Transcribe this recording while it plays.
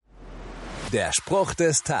Der Spruch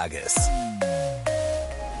des Tages.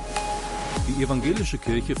 Die evangelische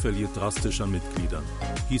Kirche verliert drastisch an Mitgliedern,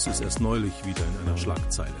 hieß es erst neulich wieder in einer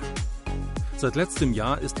Schlagzeile. Seit letztem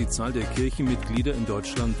Jahr ist die Zahl der Kirchenmitglieder in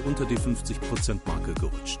Deutschland unter die 50%-Marke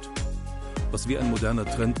gerutscht. Was wie ein moderner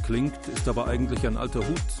Trend klingt, ist aber eigentlich ein alter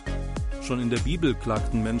Hut. Schon in der Bibel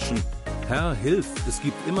klagten Menschen: Herr, hilf, es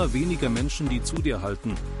gibt immer weniger Menschen, die zu dir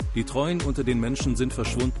halten. Die Treuen unter den Menschen sind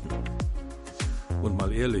verschwunden. Und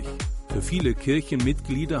mal ehrlich, für viele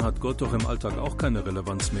Kirchenmitglieder hat Gott doch im Alltag auch keine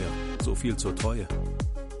Relevanz mehr. So viel zur Treue.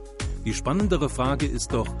 Die spannendere Frage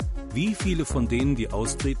ist doch, wie viele von denen, die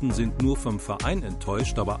austreten, sind nur vom Verein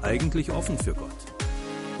enttäuscht, aber eigentlich offen für Gott?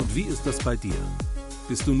 Und wie ist das bei dir?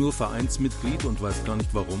 Bist du nur Vereinsmitglied und weißt gar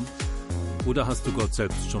nicht warum? Oder hast du Gott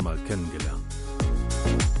selbst schon mal kennengelernt?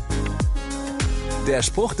 Der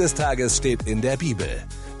Spruch des Tages steht in der Bibel.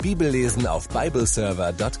 Bibellesen auf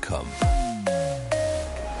bibleserver.com.